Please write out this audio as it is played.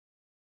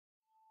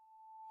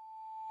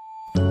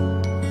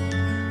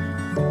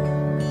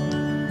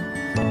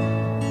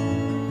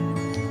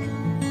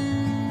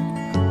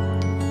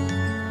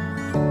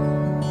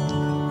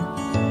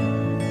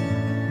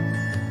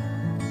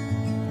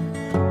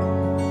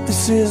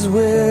This is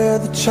where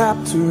the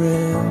chapter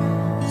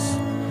ends.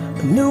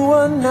 A new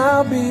one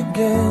now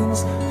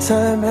begins.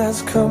 Time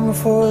has come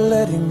for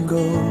letting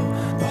go.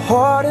 The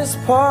hardest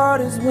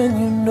part is when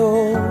you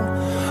know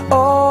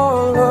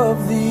all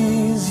of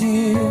these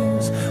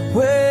years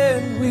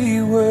when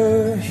we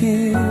were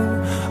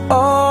here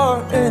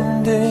are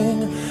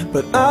ending.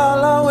 But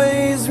I'll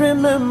always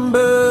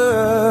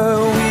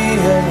remember we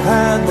have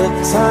had the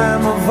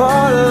time of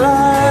our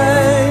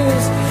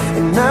lives.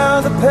 And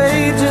now the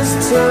pages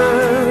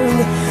turn,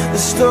 the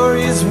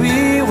stories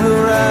we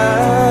will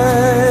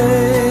write.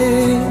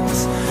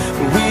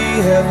 We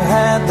have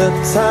had the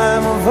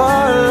time of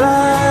our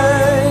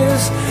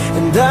lives,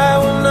 and I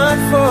will not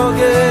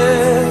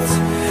forget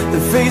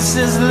the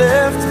faces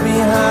left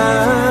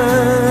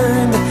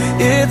behind.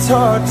 It's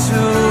hard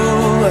to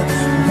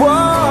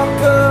walk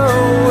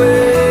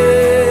away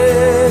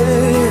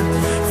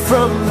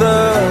from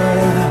the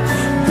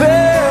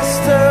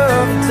best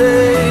of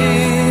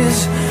days,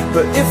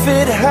 but if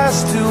it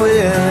has to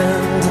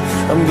end,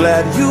 I'm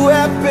glad you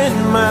have been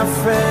my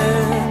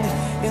friend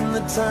in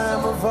the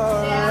time of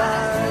our lives.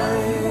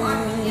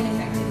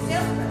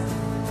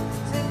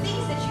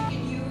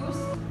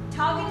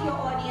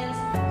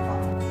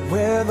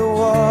 Where the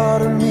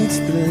water meets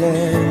the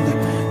land,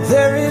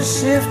 there is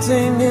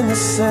shifting in the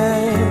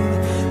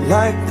sand.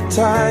 Like the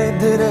tide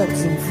that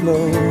ebbs and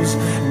flows,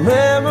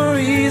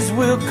 memories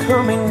will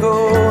come and go.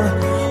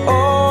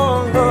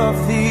 All of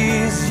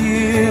these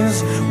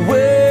years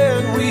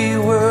when we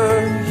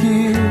were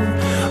here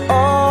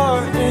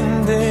are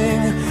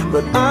ending,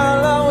 but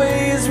I'll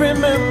always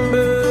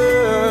remember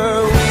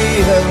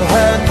we have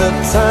had the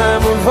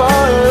time of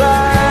our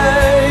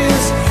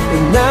lives.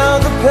 And now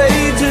the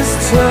pages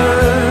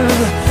turn,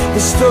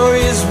 the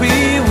stories we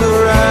will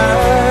write.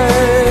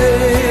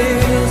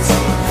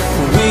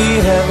 We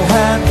have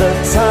had the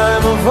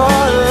time of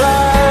our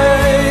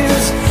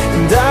lives,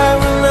 and I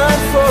will not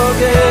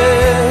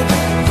forget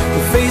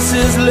the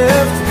faces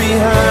left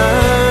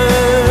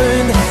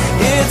behind.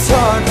 It's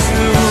hard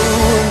to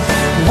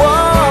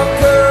walk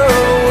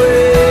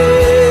away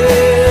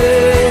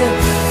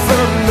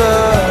from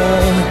the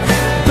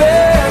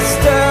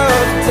best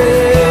of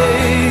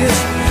days,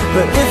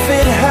 but if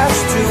it has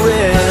to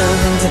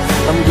end,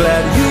 I'm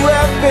glad you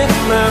have been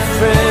my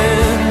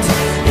friend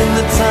in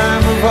the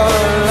time of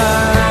our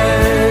lives.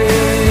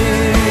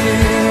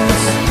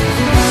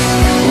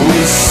 We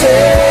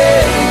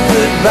say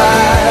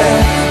goodbye,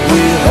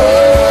 we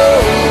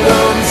hold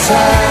on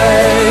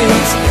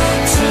tight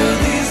to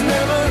these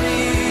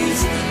memories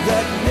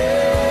that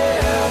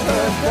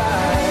never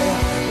die.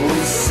 We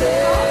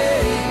say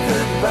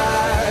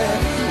goodbye,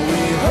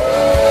 we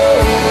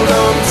hold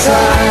on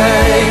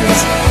tight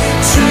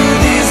to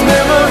these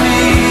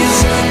memories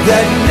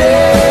that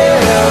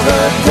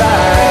never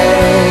die.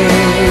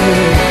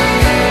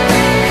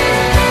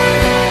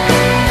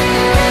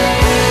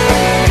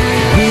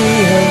 We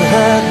have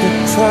had the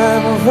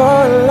time of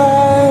our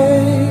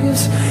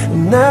lives,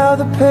 and now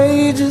the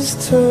pages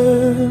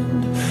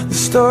turned, the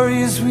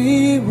stories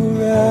we will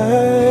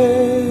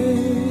write.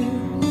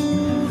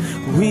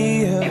 We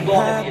have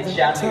had the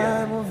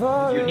time of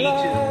our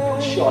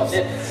lives,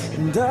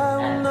 and I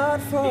will not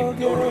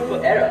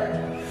forget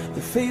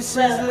the faces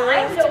Well, I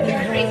know we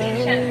are racing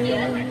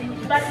champion,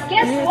 but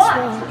guess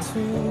what?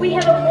 We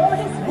have a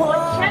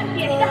motorsport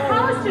champion in the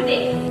house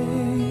today.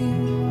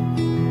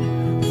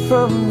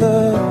 From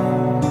the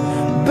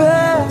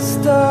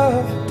best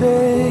of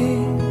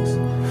days,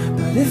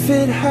 but if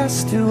it has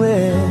to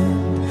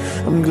end,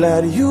 I'm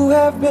glad you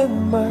have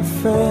been my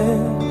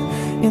friend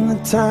in the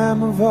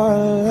time of our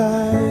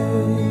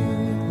lives.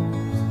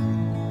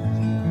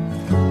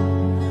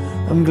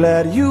 I'm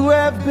glad you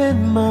have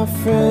been my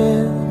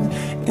friend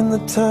in the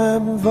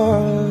time of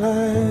our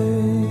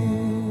lives.